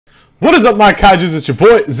What is up, my kaijus? It's your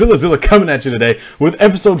boy Tzilla Dzila coming at you today with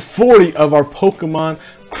episode 40 of our Pokemon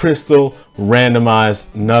Crystal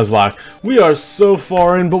Randomized Nuzlocke. We are so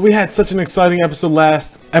far in, but we had such an exciting episode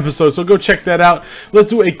last episode, so go check that out. Let's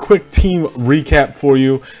do a quick team recap for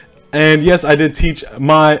you. And yes, I did teach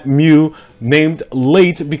my Mew named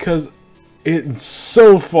Late because it's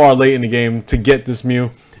so far late in the game to get this Mew,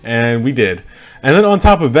 and we did. And then on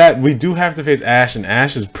top of that, we do have to face Ash, and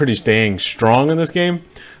Ash is pretty dang strong in this game.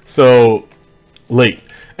 So, Late.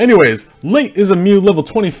 Anyways, Late is a Mew level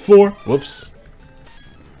 24. Whoops.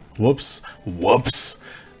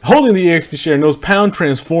 Holding the EXP share, knows Pound,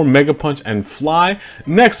 Transform, Mega Punch, and Fly.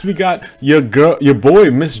 Next, we got your boy,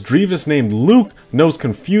 Miss Drevis, named Luke. Knows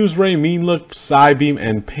Confuse Ray, Mean Look, Psy Beam,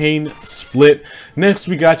 and Pain Split. Next,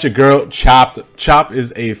 we got your girl, Chopped. Chop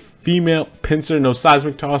is a female pincer, knows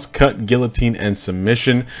Seismic Toss, Cut, Guillotine, and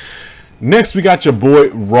Submission. Next, we got your boy,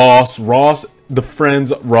 Ross. Ross, the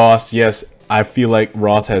Friends Ross. Yes, I feel like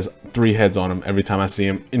Ross has 3 heads on him every time I see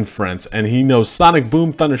him in Friends. And he knows Sonic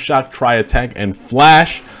Boom, Thunder Shock, Tri Attack, and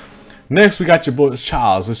Flash. Next, we got your boy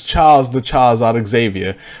Charles. It's Charles, the Charles out of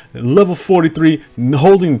Xavier. Level 43,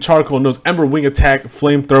 holding Charcoal, knows Ember, Wing Attack,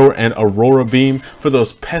 Flamethrower, and Aurora Beam for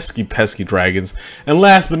those pesky dragons. And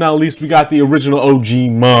last but not least, we got the original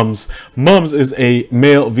OG Mums. Mums is a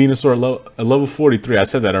male Venusaur, level 43. I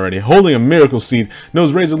said that already. Holding a Miracle Seed,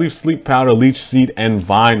 knows Razor Leaf, Sleep Powder, Leech Seed, and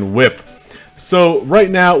Vine Whip. So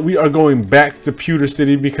right now, we are going back to Pewter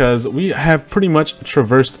City because we have pretty much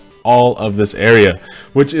traversed all of this area,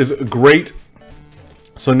 which is great.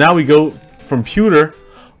 So now we go from Pewter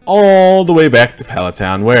all the way back to Pallet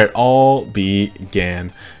Town, where it all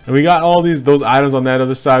began. And we got all those items on that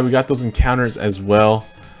other side. We got those encounters as well.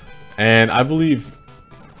 And I believe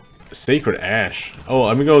Sacred Ash. Oh,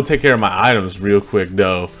 let me go take care of my items real quick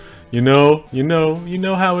though. You know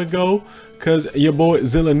how it go, because your boy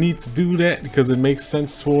Tzilla needs to do that because it makes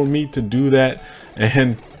sense for me to do that.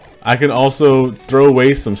 And I can also throw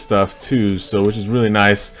away some stuff too, so which is really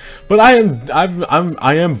nice. But I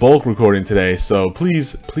am bulk recording today, so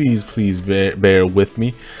please bear with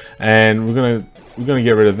me. And we're gonna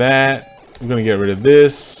get rid of that. We're gonna get rid of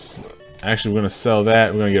this. Actually, we're gonna sell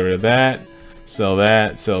that. We're gonna get rid of that. Sell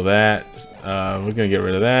that. We're gonna get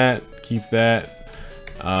rid of that. Keep that.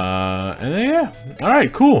 And then yeah. All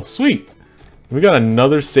right, cool, sweet. We got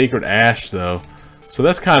another Sacred Ash though, so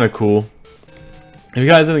that's kind of cool. If you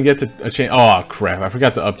guys didn't get to a change, oh crap, I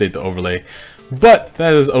forgot to update the overlay. But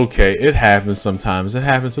that is okay. It happens sometimes. It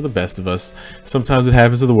happens to the best of us. Sometimes it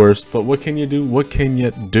happens to the worst. But what can you do? What can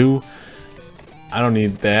you do? I don't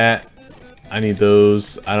need that. I need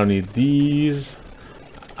those. I don't need these.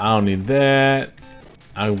 I don't need that.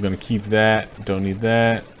 I'm gonna keep that. Don't need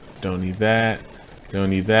that. Don't need that. Don't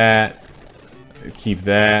need that. Keep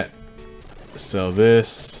that. Sell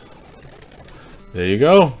this. There you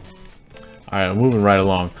go. All right, I'm moving right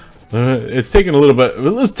along. It's taking a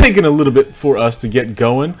little bit for us to get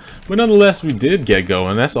going, but nonetheless, we did get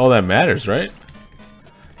going. That's all that matters, right?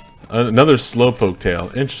 Another Slowpoke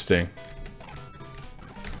tail. Interesting.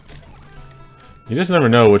 You just never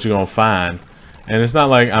know what you're gonna find, and it's not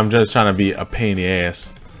like I'm just trying to be a pain in the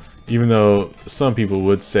ass, even though some people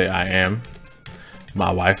would say I am.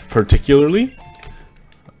 My wife, particularly.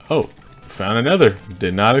 Oh, found another.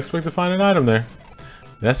 Did not expect to find an item there.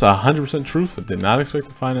 That's 100% truth. I did not expect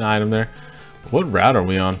to find an item there. What route are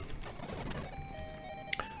we on?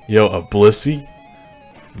 Yo, a Blissey.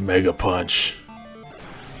 Mega Punch.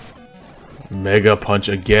 Mega Punch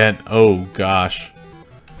again. Oh, gosh.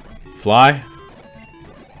 Fly?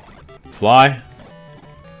 Fly?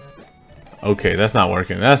 Okay, that's not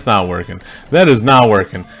working. That's not working. That is not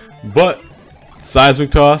working. But,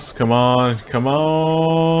 Seismic Toss. Come on. Come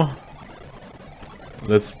on.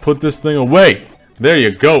 Let's put this thing away. There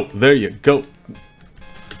you go. There you go.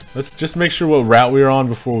 Let's just make sure what route we're on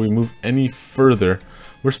before we move any further.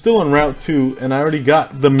 We're still on Route 2, and I already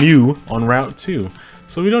got the Mew on Route 2.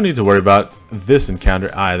 So we don't need to worry about this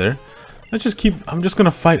encounter either. Let's just keep... I'm just going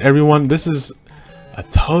to fight everyone. This is a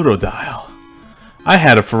Totodile. I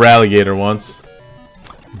had a Feraligatr once.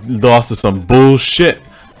 Lost to some bullshit.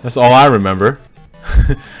 That's all I remember.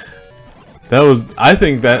 That was... I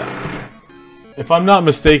think that... If I'm not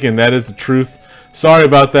mistaken, that is the truth. Sorry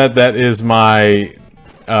about that. That is my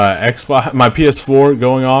Xbox, my PS4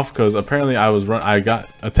 going off because apparently I got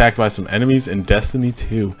attacked by some enemies in Destiny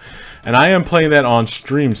 2, and I am playing that on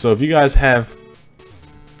stream. So if you guys have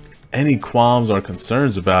any qualms or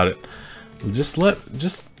concerns about it, just let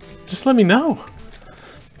me know.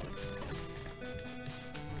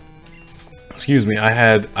 Excuse me.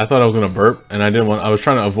 I thought I was gonna burp, and I was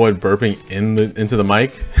trying to avoid burping into the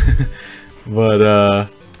mic, but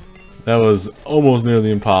That was almost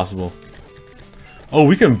nearly impossible. Oh,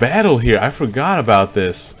 we can battle here. I forgot about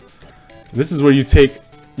this. This is where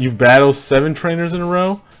you battle 7 trainers in a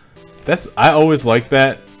row. I always like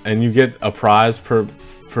that, and you get a prize for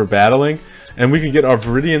battling. And we can get our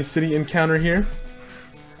Viridian City encounter here.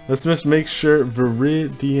 Let's just make sure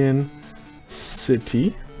Viridian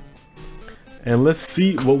City. And let's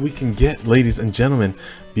see what we can get, ladies and gentlemen,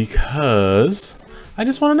 because I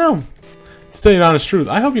just want to know. To tell you the honest truth,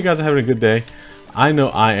 I hope you guys are having a good day. I know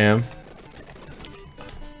I am.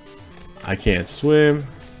 I can't swim.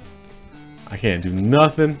 I can't do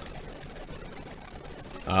nothing.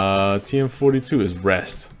 TM42 is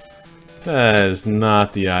rest. That is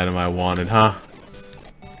not the item I wanted, huh?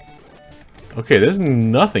 Okay, there's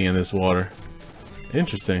nothing in this water.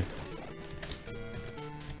 Interesting.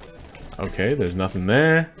 Okay, there's nothing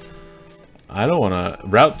there. I don't want to...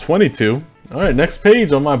 Route 22. Alright, next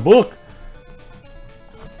page on my book.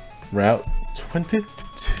 Route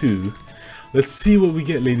 22. Let's see what we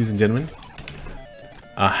get, ladies and gentlemen.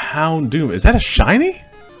 A Houndoom. Is that a shiny?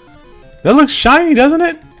 That looks shiny, doesn't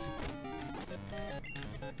it?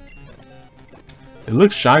 It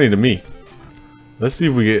looks shiny to me. Let's see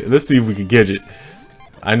if we can catch it.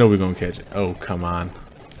 I know we're gonna catch it. Oh, come on.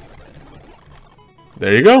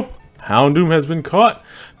 There you go. Houndoom has been caught.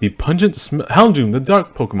 The pungent Houndoom, the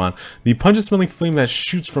dark Pokemon. The pungent smelling flame that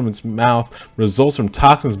shoots from its mouth results from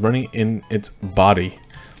toxins burning in its body.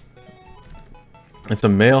 It's a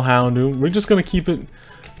male Houndoom. We're just gonna keep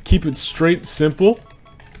it straight, simple,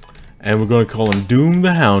 and we're gonna call him Doom the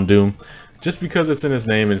Houndoom, just because it's in his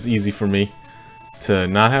name and it's easy for me to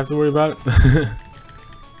not have to worry about it.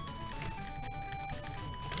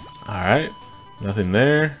 Alright, nothing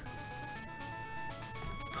there.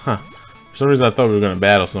 Huh. For some reason I thought we were gonna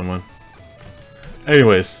battle someone.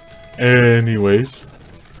 Anyways,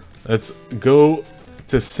 let's go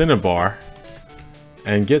to CINNABAR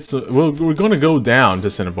and get some. We're gonna go down to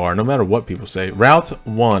CINNABAR no matter what people say. Route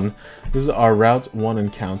 1. This is our Route 1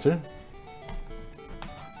 encounter.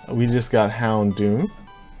 We just got Houndoom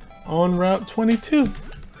on Route 22.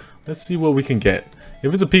 Let's see what we can get.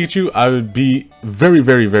 If it's a Pikachu, I would be very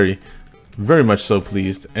much so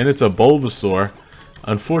pleased. And it's a Bulbasaur.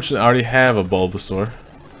 Unfortunately, I already have a Bulbasaur.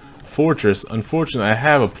 Fortress. Unfortunately, I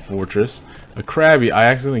have a Fortress. A Krabby. I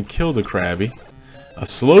accidentally killed a Krabby. A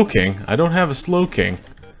Slowking. I don't have a Slowking.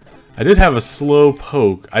 I did have a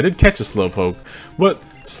Slowpoke. I did catch a Slowpoke. But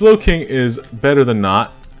Slowking is better than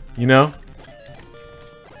not. You know?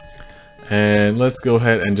 And let's go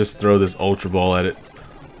ahead and just throw this Ultra Ball at it.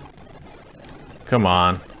 Come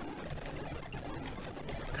on.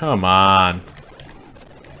 Come on.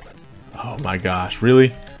 Oh my gosh.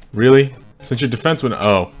 Really? Really? Since your defense went...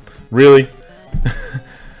 Oh. Really?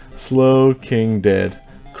 Slowking dead.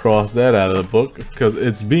 Cross that out of the book because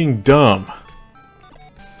it's being dumb.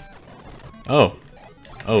 Oh.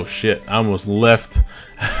 Oh shit. I almost left...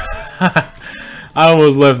 I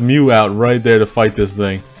almost left Mew out right there to fight this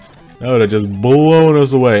thing. That would have just blown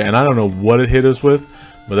us away. And I don't know what it hit us with,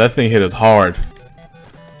 but that thing hit us hard.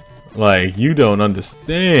 Like, you don't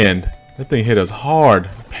understand. That thing hit us hard.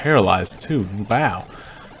 Paralyzed too. Wow.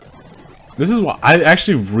 This is why I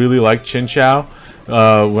actually really like Chinchou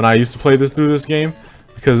when I used to play through this game.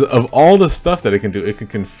 Because of all the stuff that it can do. It can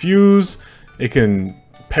confuse. It can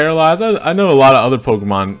paralyze. I know a lot of other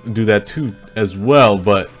Pokemon do that too as well.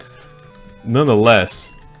 But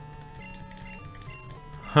nonetheless.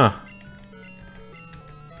 Huh.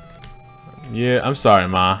 Yeah, I'm sorry,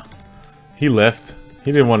 Ma. He left.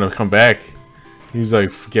 He didn't want to come back. He was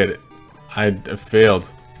like, forget it. I failed.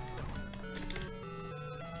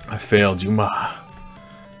 I failed you, Ma.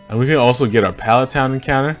 And we can also get our Pallet Town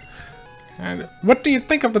encounter. And what do you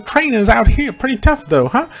think of the trainers out here? Pretty tough though,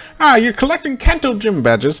 huh? Ah, you're collecting Kanto gym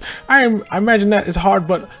badges. I imagine that is hard,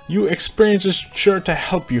 but your experience is sure to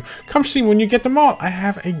help you. Come see when you get them all. I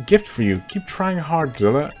have a gift for you. Keep trying hard,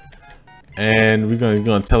 Dzilla. And he's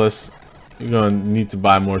gonna tell us we're gonna need to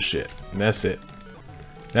buy more shit. And that's it.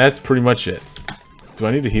 That's pretty much it. Do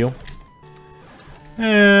I need to heal?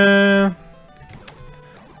 I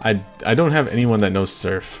don't have anyone that knows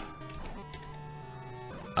Surf.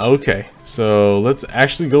 Okay, so let's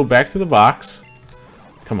actually go back to the box.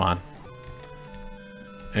 Come on.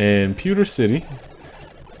 And Pewter City.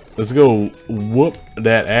 Let's go whoop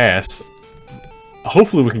that ass.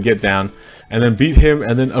 Hopefully we can get down and then beat him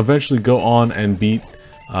and then eventually go on and beat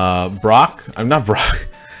Brock. I'm not Brock.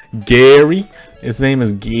 Gary. His name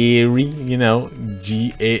is Gary, you know,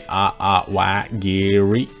 G-A-R-R-Y,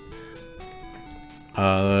 Gary.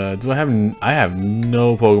 Do I have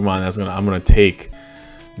no Pokemon that's I'm gonna take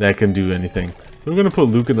that can do anything. So we're gonna put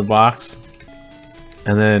Luke in the box,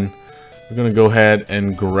 and then We're gonna go ahead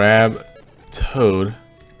and grab Toad.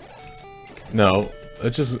 No,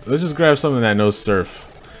 let's just grab something that knows Surf.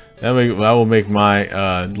 That will make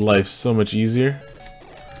my life so much easier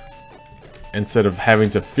instead of having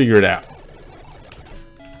to figure it out.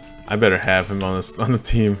 I better have him on the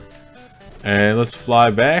team. And let's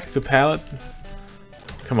fly back to Pallet.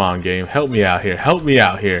 Come on, game, help me out here. Help me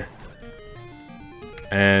out here.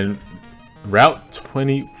 And Route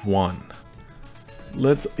 21.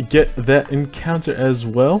 Let's get that encounter as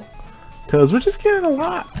well, because we're just getting a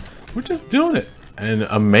lot. We're just doing it. And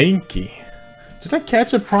a Mankey. Did I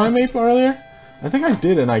catch a Primeape earlier? I think I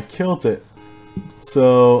did, and I killed it.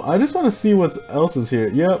 So I just want to see what else is here.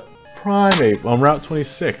 Yep, Primeape on Route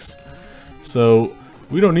 26. So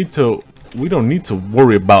we don't need to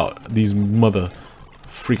worry about these mother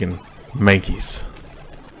freaking Mankeys.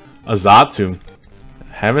 A Xatu.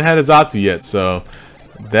 Haven't had a Xatu yet, so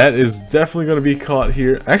that is definitely going to be caught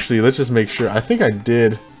here. Actually, let's just make sure. I think I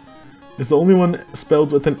did. It's the only one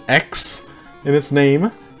spelled with an X in its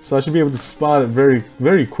name, so I should be able to spot it very,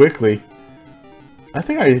 very quickly. I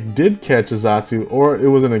think I did catch a Xatu, or it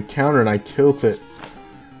was an encounter and I killed it.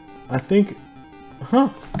 I think,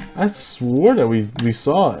 I swore that we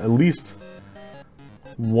saw at least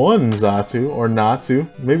one Xatu, or Natu.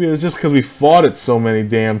 Maybe it was just because we fought it so many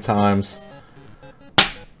damn times.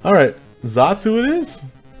 Alright, Xatu it is.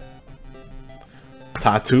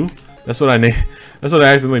 Tattoo. That's what I named. That's what I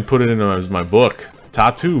accidentally put it in as my book.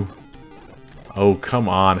 Tattoo. Oh, come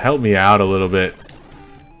on. Help me out a little bit.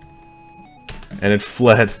 And it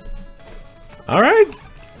fled. Alright.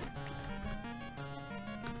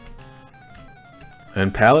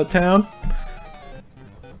 And Pallet Town.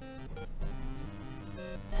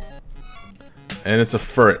 And it's a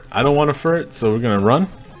Furret. I don't want a Furret, so we're gonna run.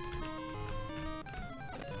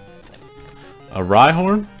 A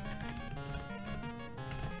Rhyhorn.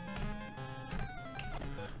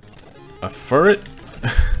 A Furret.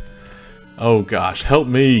 Oh gosh, help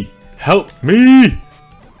me! Help me!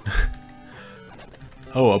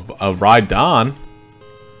 Oh, a Rhydon.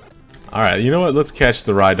 Alright, you know what? Let's catch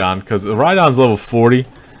the Rhydon, because the Rhydon's level 40,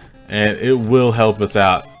 and it will help us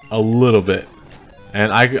out a little bit.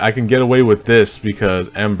 And I can get away with this because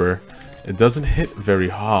Ember, it doesn't hit very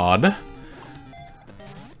hard.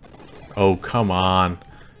 Oh, come on.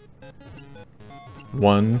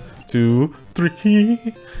 1, 2, 3.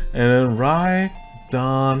 And then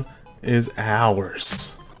Rhydon is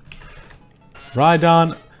ours.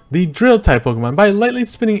 Rhydon, the drill type Pokemon. By lightly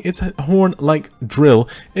spinning its horn like drill,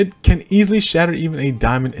 it can easily shatter even a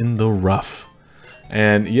diamond in the rough.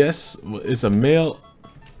 And yes, it's a male.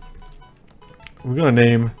 We're gonna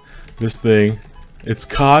name this thing. It's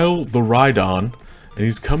Kyle the Rhydon, and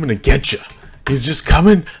he's coming to get ya. He's just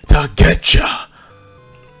coming to get ya.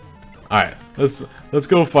 All right, let's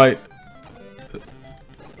go fight.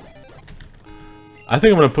 I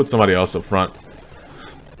think I'm gonna put somebody else up front.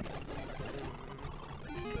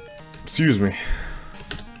 Excuse me.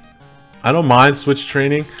 I don't mind switch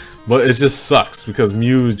training, but it just sucks because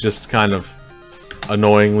Mew is just kind of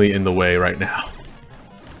annoyingly in the way right now.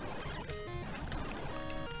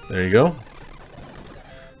 There you go.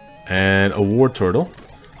 And a War Turtle.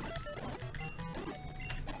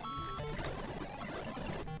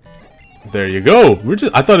 There you go.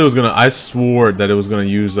 I thought it was gonna. I swore that it was gonna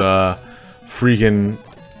use freaking.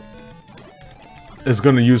 It's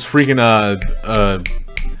gonna use freaking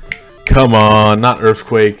come on, not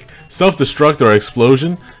Earthquake, Self-Destruct or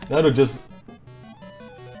Explosion. That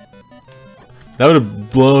would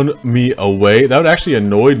have blown me away. That would actually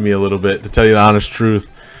annoyed me a little bit, to tell you the honest truth,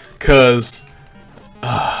 cause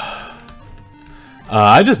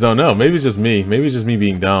I just don't know. Maybe it's just me. Maybe it's just me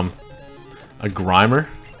being dumb. A Grimer.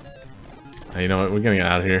 You know what? We're gonna get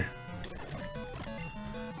out of here.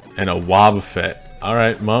 And a Wobbuffet.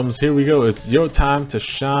 Alright, mums, here we go. It's your time to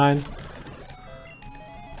shine.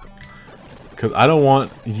 Because I don't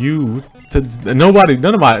want you to... none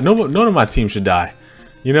of my team should die.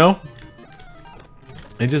 You know?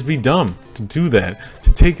 And just be dumb to do that.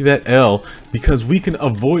 To take that L. Because we can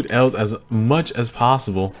avoid L's as much as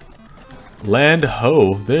possible. Land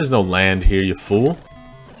ho. There's no land here, you fool.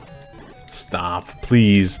 Stop.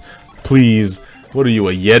 Please. Please. What are you,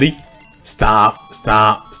 a Yeti? Stop.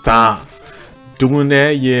 Stop. Stop. Doing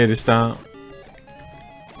that Yeti. Stop.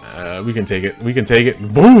 We can take it. We can take it.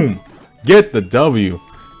 Boom. Get the W.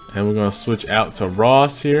 And we're going to switch out to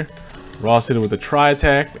Ross here. Ross hit it with a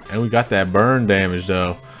tri-attack. And we got that burn damage,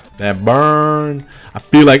 though. That burn. I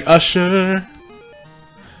feel like Usher.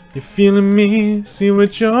 You feeling me? See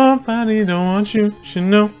what your body don't want you. Should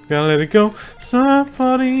know. Gotta let it go.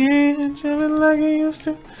 Somebody in. Jumping like I used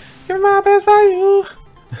to. Give my best by you.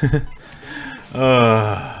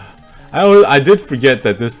 I did forget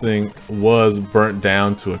that this thing was burnt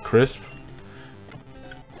down to a crisp.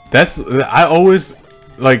 I always,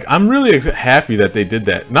 like, I'm really happy that they did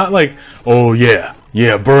that. Not like, oh yeah,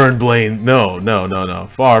 burn Blaine. No.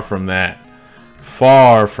 Far from that.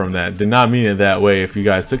 Far from that. Did not mean it that way if you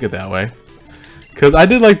guys took it that way. Because I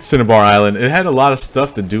did like Cinnabar Island. It had a lot of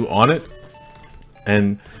stuff to do on it.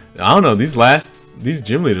 And, I don't know, these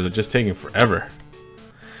gym leaders are just taking forever.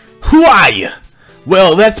 Who are you?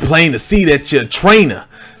 Well, that's plain to see that you're a trainer.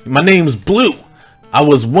 My name's Blue. I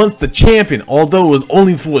was once the champion, although it was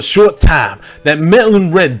only for a short time. That metal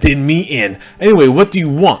and red did me in. Anyway, what do you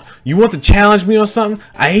want? You want to challenge me or something?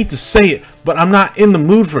 I hate to say it, but I'm not in the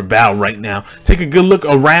mood for a battle right now. Take a good look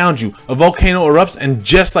around you. A volcano erupts, and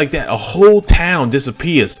just like that, a whole town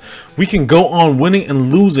disappears. We can go on winning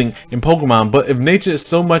and losing in Pokemon, but if nature is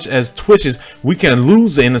so much as twitches, we can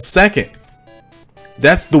lose in a second.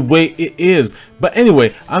 That's the way it is. But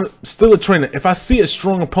anyway, I'm still a trainer. If I see a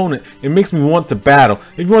strong opponent, it makes me want to battle.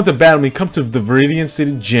 If you want to battle me, come to the Viridian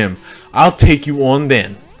City Gym. I'll take you on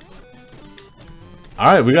then.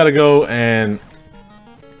 Alright, we gotta go and...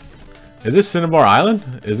 Is this Cinnabar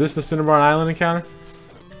Island? Is this the Cinnabar Island encounter?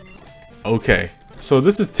 Okay. So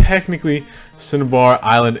this is technically Cinnabar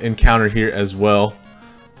Island encounter here as well.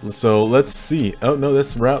 So let's see. Oh no,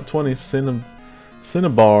 that's Route 20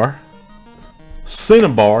 Cinnabar.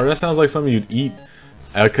 Cinnabar, that sounds like something you'd eat.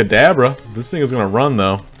 A Kadabra. This thing is gonna run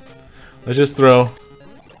though. Let's just throw.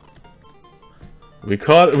 We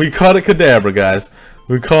caught a Kadabra, guys.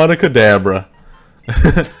 We caught a Kadabra.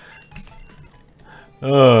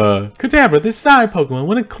 Kadabra, this side Pokemon,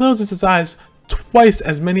 when it closes its eyes, twice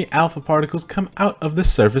as many alpha particles come out of the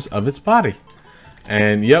surface of its body.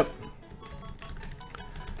 And yep.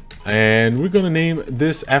 And we're gonna name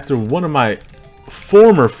this after one of my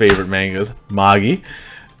former favorite mangas, Magi.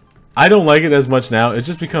 I don't like it as much now. It's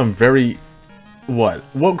just become very what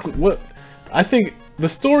I think the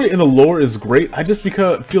story and the lore is great. I just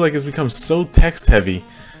feel like it's become so text heavy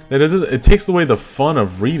that it takes away the fun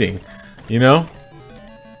of reading, you know?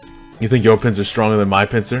 You think your Pinsir stronger than my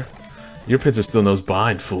Pinsir? Your Pinsir still knows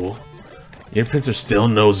bind, fool. Your Pinsir still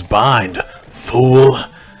knows bind, fool.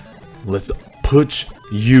 Let's put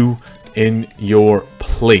you in your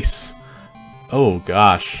place. Oh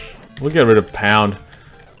gosh, we'll get rid of Pound.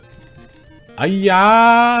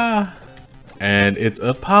 Ayah! And it's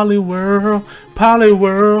a Poliwhirl,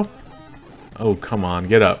 Poliwhirl. Oh come on,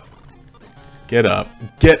 get up, get up,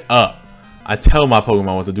 get up! I tell my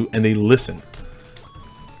Pokemon what to do, and they listen.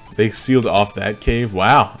 They sealed off that cave.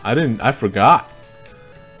 Wow, I forgot.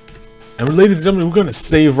 And ladies and gentlemen, we're gonna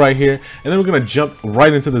save right here, and then we're gonna jump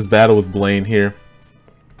right into this battle with Blaine here.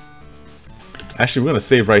 Actually, we're gonna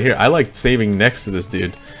save right here. I like saving next to this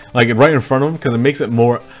dude, like right in front of him, because it makes it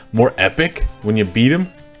more epic when you beat him.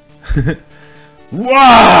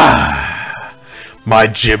 Wah! My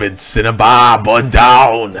gym in Cinnabar burned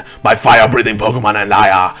down. My fire-breathing Pokemon and I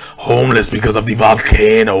are homeless because of the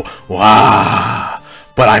volcano. Wah!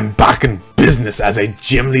 But I'm back in business as a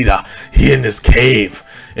gym leader here in this cave.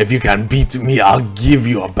 If you can beat me, I'll give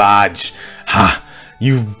you a badge. Ha!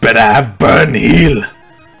 You better have Burn Heal.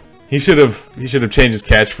 He should have changed his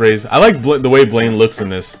catchphrase. I like the way Blaine looks in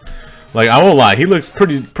this. Like, I won't lie, he looks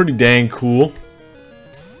pretty dang cool.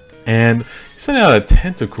 And he sent out a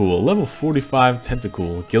Tentacool, level 45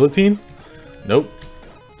 Tentacool. Guillotine? Nope.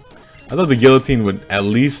 I thought the Guillotine would at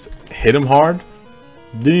least hit him hard.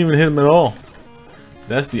 Didn't even hit him at all.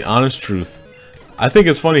 That's the honest truth. I think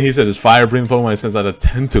it's funny he said his fire-breathing Pokemon sends out a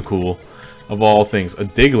Tentacool, of all things. A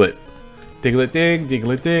Diglett. Diglett dig,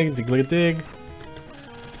 Diglett dig, Diglett dig.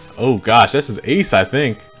 Oh gosh, that's his ace, I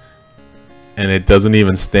think. And it doesn't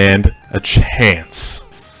even stand a chance.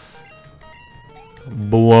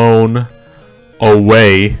 Blown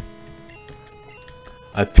away.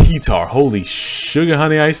 A T-Tar. Holy sugar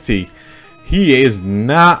honey iced tea. He is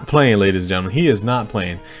not playing, ladies and gentlemen. He is not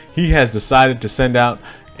playing. He has decided to send out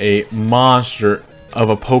a monster of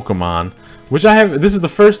a Pokemon. Which I have. This is the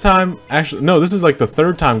first time. Actually, no, this is like the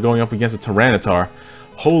third time going up against a Tyranitar.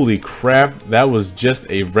 Holy crap, that was just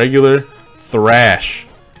a regular thrash.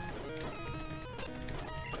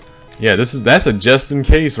 Yeah, that's a just in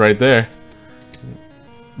case right there.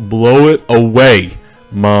 Blow it away,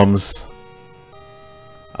 mums.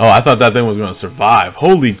 Oh, I thought that thing was gonna survive.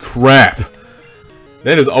 Holy crap.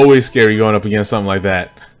 That is always scary going up against something like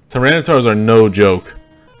that. Tyranitars are no joke.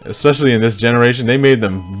 Especially in this generation, they made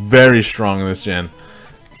them very strong in this gen.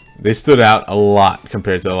 They stood out a lot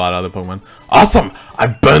compared to a lot of other Pokemon. Awesome!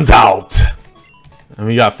 I've burnt out! And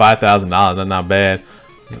we got $5,000. That's not bad.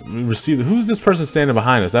 We received. Who's this person standing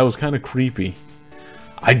behind us? That was kind of creepy.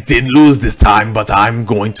 I did lose this time, but I'm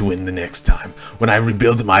going to win the next time. When I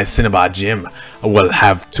rebuild my CINNABAR gym, I will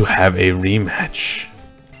have to have a rematch.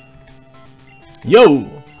 Yo!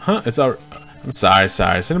 Huh? It's our... I'm sorry.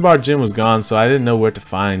 CINNABAR gym was gone, so I didn't know where to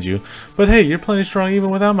find you. But hey, you're plenty strong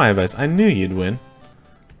even without my advice. I knew you'd win.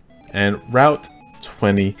 And Route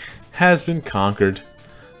 20 has been conquered.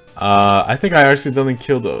 I think I accidentally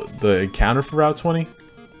killed the encounter for Route 20.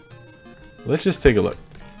 Let's just take a look.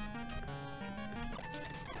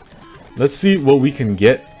 Let's see what we can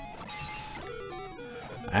get.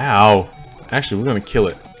 Ow. Actually, we're gonna kill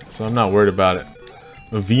it, so I'm not worried about it.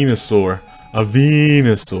 A Venusaur. A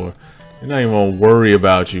Venusaur. You're not even gonna worry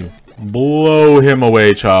about you. Blow him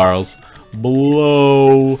away, Charles.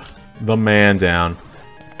 Blow the man down.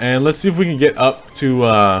 And let's see if we can get up to,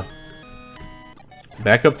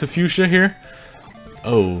 back up to Fuchsia here.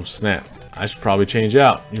 Oh, snap. I should probably change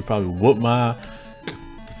out. You probably whoop my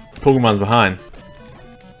Pokemon's behind.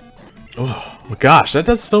 Oh my gosh, that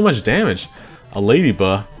does so much damage. A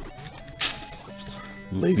Ladybug.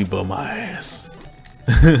 Ladybug my ass.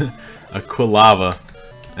 A Quilava.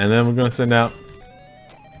 And then we're gonna send out...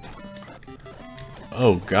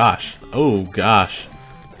 Oh gosh. Oh gosh.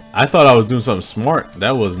 I thought I was doing something smart.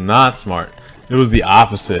 That was not smart. It was the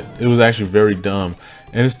opposite. It was actually very dumb.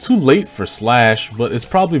 And it's too late for Slash, but it's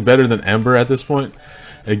probably better than Ember at this point.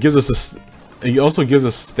 It gives us a... It also gives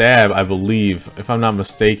us Stab, I believe, if I'm not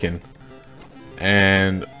mistaken.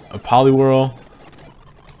 And a Poliwhirl.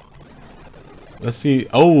 Let's see.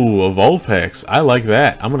 Oh, a Vulpix. I like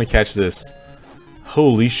that. I'm gonna catch this.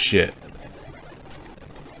 Holy shit.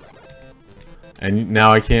 And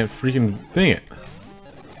now I can't freaking thing it.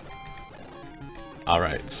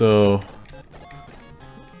 Alright, so...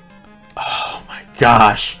 Oh my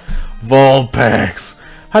gosh. Vulpix.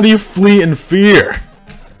 How do you flee in fear?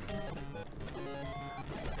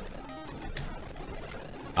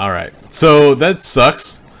 Alright, so that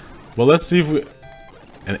sucks. Well, let's see if we...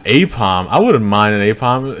 An Apom. I wouldn't mind an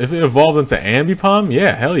Apom. If it evolved into Ambipom,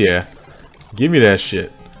 yeah, hell yeah. Give me that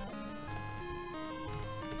shit.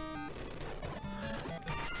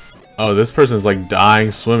 Oh, this person's like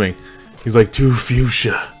dying swimming. He's like, too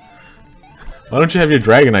Fuchsia. Why don't you have your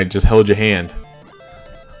Dragonite just hold your hand?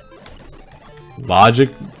 Logic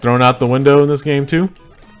thrown out the window in this game too?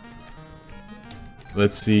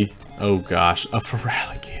 Let's see. Oh gosh, a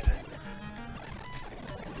Feraligatr.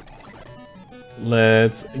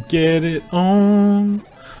 Let's get it on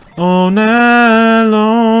all night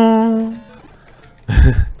long.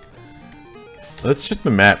 Let's check the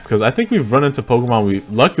map because I think we've run into Pokemon.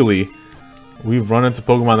 Luckily, we've run into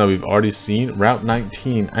Pokemon that we've already seen. Route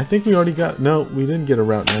 19. I think we already got. No, we didn't get a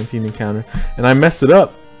Route 19 encounter, and I messed it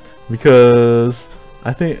up because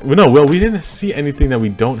I think we didn't see anything that we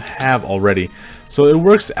don't have already. So it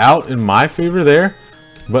works out in my favor there.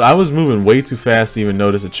 But I was moving way too fast to even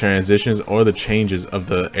notice the transitions or the changes of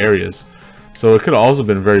the areas. So it could have also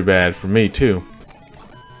been very bad for me too.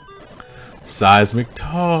 Seismic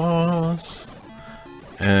Toss.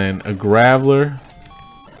 And a Graveler.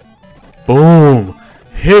 Boom!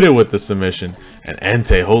 Hit it with the submission. And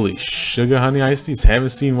Entei, holy sugar honey iced teas. Haven't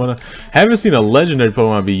seen a legendary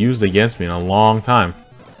Pokemon be used against me in a long time.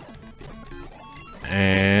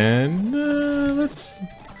 And let's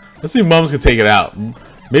see if Mums can take it out.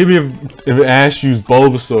 Maybe if Ash used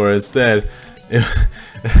Bulbasaur instead.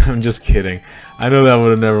 I'm just kidding. I know that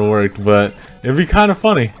would have never worked, but it'd be kind of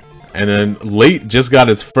funny. And then Late just got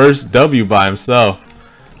its first W by himself.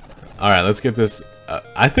 All right, let's get this.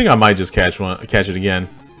 I think I might just catch it again.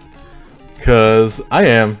 Cause I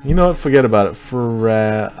am. You know what? Forget about it.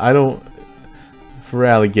 Feraligatr.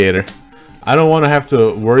 I don't want to have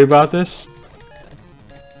to worry about this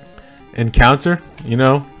encounter. You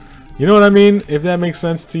know what I mean? If that makes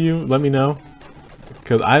sense to you, let me know.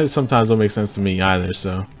 Because I sometimes don't make sense to me either,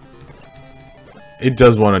 so. It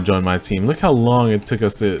does want to join my team. Look how long it took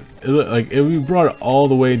us to... we brought it all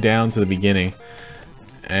the way down to the beginning.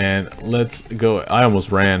 And let's go... I almost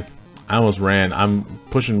ran. I'm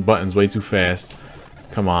pushing buttons way too fast.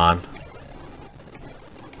 Come on.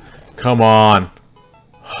 Come on.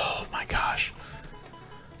 Oh my gosh.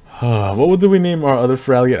 What would we name our other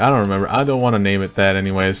Feraligatr? I don't remember. I don't want to name it that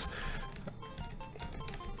anyways.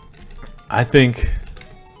 I think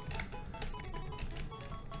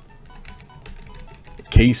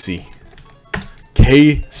KC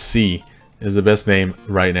is the best name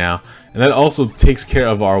right now, and that also takes care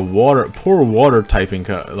of our poor water typing.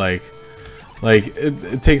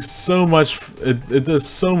 It takes so much. It does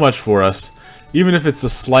so much for us. Even if it's a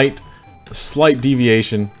slight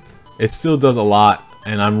deviation, it still does a lot,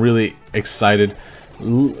 and I'm really excited.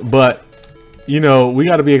 But you know, we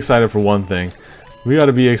got to be excited for one thing. we got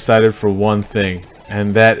to be excited for one thing,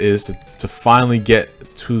 and that is to finally get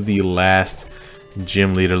to the last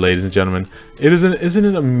gym leader, ladies and gentlemen. Isn't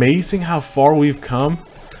it amazing how far we've come?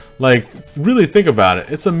 Like, really think about it.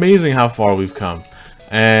 It's amazing how far we've come.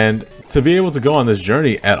 And to be able to go on this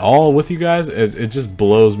journey at all with you guys, it just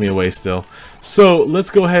blows me away still. So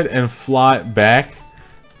let's go ahead and fly back,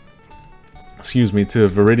 excuse me, to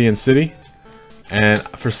Viridian City. And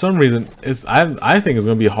for some reason, I think it's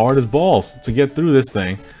going to be hard as balls to get through this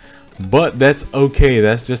thing. But that's okay.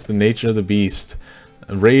 That's just the nature of the beast.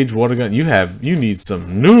 Rage, water gun. You need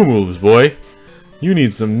some new moves, boy. You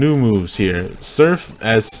need some new moves here. Surf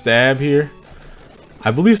as stab here.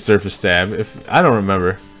 I believe surf is stab. I don't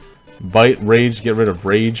remember. Bite, rage, get rid of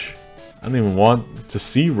rage. I don't even want to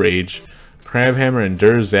see rage. Crab hammer,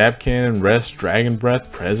 endure, zap cannon, rest, dragon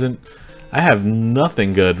breath, present. I have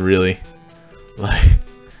nothing good really. Like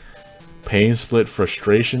pain split,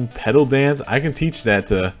 frustration, pedal dance. I can teach that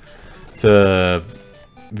to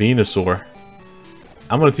Venusaur.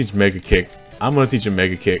 I'm gonna teach Mega Kick. I'm gonna teach a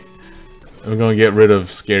Mega Kick. I'm gonna get rid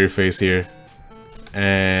of Scary Face here,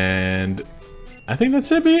 and I think that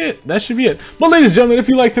should be it. That should be it. But ladies and gentlemen, if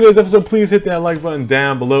you liked today's episode, please hit that like button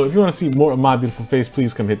down below. If you want to see more of my beautiful face,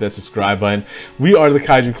 please come hit that subscribe button. We are the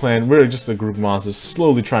Kaiju Clan. We're just a group of monsters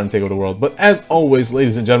slowly trying to take over the world. But as always,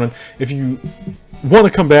 ladies and gentlemen, if you want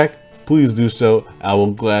to come back, please do so. I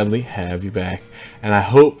will gladly have you back. And I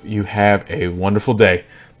hope you have a wonderful day.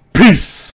 Peace!